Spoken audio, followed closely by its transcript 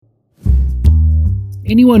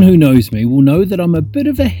Anyone who knows me will know that I'm a bit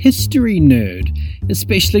of a history nerd,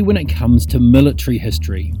 especially when it comes to military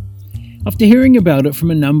history. After hearing about it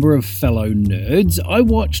from a number of fellow nerds, I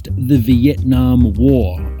watched The Vietnam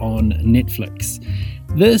War on Netflix.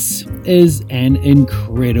 This is an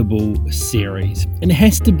incredible series. It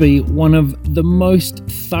has to be one of the most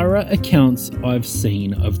thorough accounts I've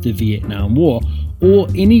seen of the Vietnam War, or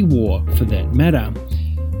any war for that matter.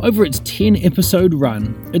 Over its 10-episode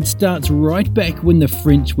run, it starts right back when the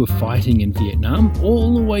French were fighting in Vietnam,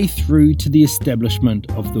 all the way through to the establishment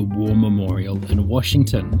of the War Memorial in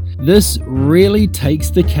Washington. This really takes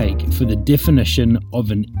the cake for the definition of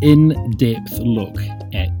an in-depth look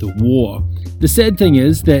at the war. The sad thing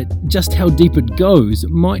is that just how deep it goes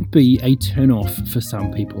might be a turn-off for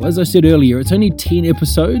some people. As I said earlier, it's only 10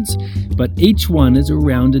 episodes, but each one is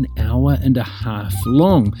around an hour and a half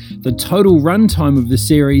long. The total runtime of the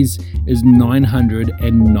series is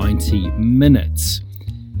 990 minutes.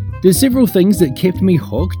 There's several things that kept me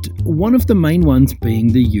hooked, one of the main ones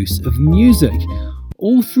being the use of music.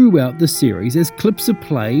 All throughout the series, as clips are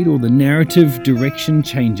played or the narrative direction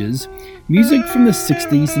changes, music from the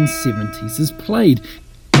 60s and 70s is played.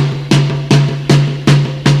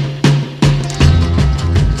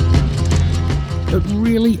 It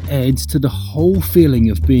really adds to the whole feeling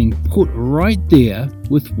of being put right there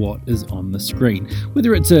with what is on the screen,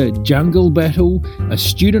 whether it's a jungle battle, a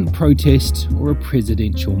student protest, or a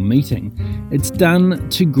presidential meeting. It's done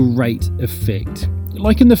to great effect.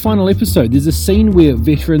 Like in the final episode, there's a scene where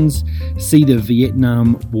veterans see the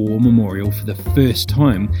Vietnam War Memorial for the first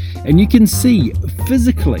time, and you can see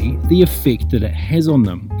physically the effect that it has on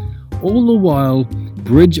them. All the while,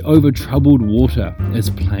 Bridge Over Troubled Water is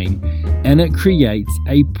playing, and it creates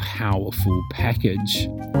a powerful package.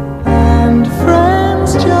 And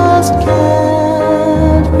friends just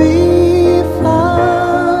can't be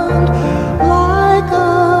found like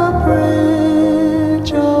a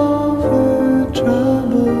bridge over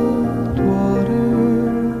troubled water.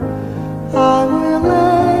 I will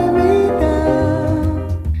lay me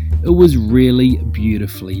down. It was really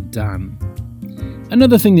beautifully done.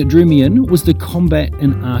 Another thing that drew me in was the combat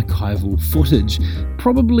and archival footage.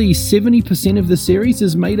 Probably 70% of the series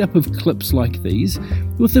is made up of clips like these,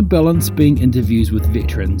 with the balance being interviews with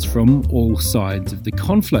veterans from all sides of the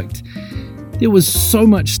conflict. There was so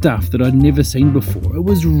much stuff that I'd never seen before. It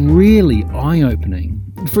was really eye-opening.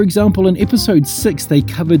 For example, in episode 6 they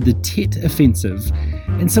covered the Tet Offensive,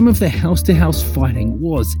 and some of the house-to-house fighting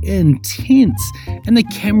was intense, and the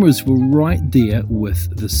cameras were right there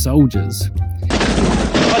with the soldiers.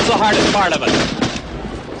 What's the hardest part of it?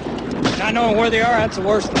 Not knowing where they are, that's the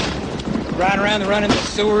worst thing. Riding around running the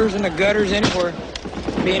sewers and the gutters anywhere.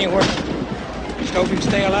 Be anywhere. Just hope you can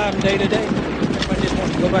stay alive from day to day. Everybody just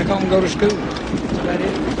wants to go back home and go to school. That's about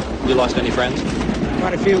it. You lost any friends?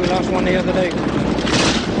 Quite a few. We lost one the other day.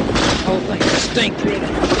 The whole thing stinks, really.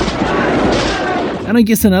 And I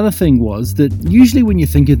guess another thing was that usually when you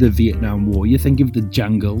think of the Vietnam War, you think of the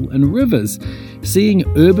jungle and rivers. Seeing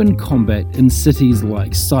urban combat in cities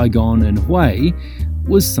like Saigon and Hue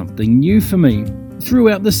was something new for me.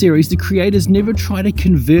 Throughout the series, the creators never try to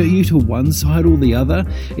convert you to one side or the other,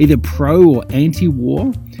 either pro or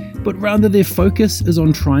anti-war, but rather their focus is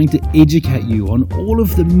on trying to educate you on all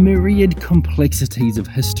of the myriad complexities of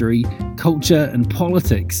history, culture, and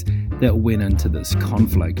politics that went into this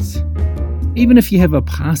conflict. Even if you have a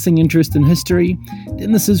passing interest in history,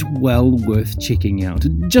 then this is well worth checking out,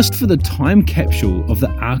 just for the time capsule of the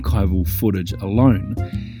archival footage alone.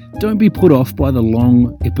 Don't be put off by the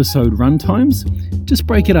long episode runtimes, just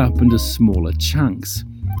break it up into smaller chunks.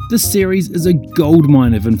 This series is a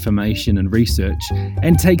goldmine of information and research,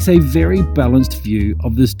 and takes a very balanced view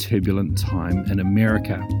of this turbulent time in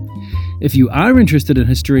America. If you are interested in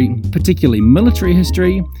history, particularly military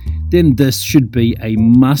history, then this should be a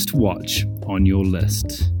must-watch on your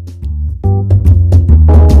list.